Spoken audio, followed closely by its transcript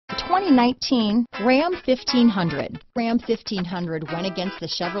2019 Ram 1500. Ram 1500 went against the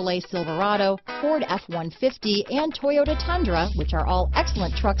Chevrolet Silverado, Ford F-150, and Toyota Tundra, which are all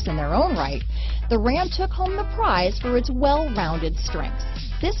excellent trucks in their own right. The Ram took home the prize for its well-rounded strengths.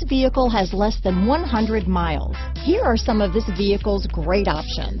 This vehicle has less than 100 miles. Here are some of this vehicle's great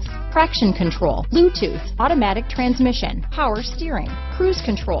options: traction control, Bluetooth, automatic transmission, power steering, cruise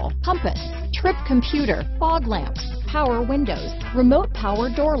control, compass, trip computer, fog lamps, power windows, remote power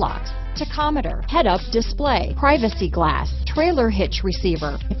door locks, tachometer, head-up display, privacy glass, trailer hitch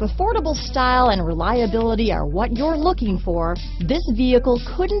receiver. If affordable style and reliability are what you're looking for, this vehicle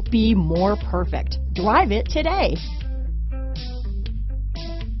couldn't be more perfect. Drive it today.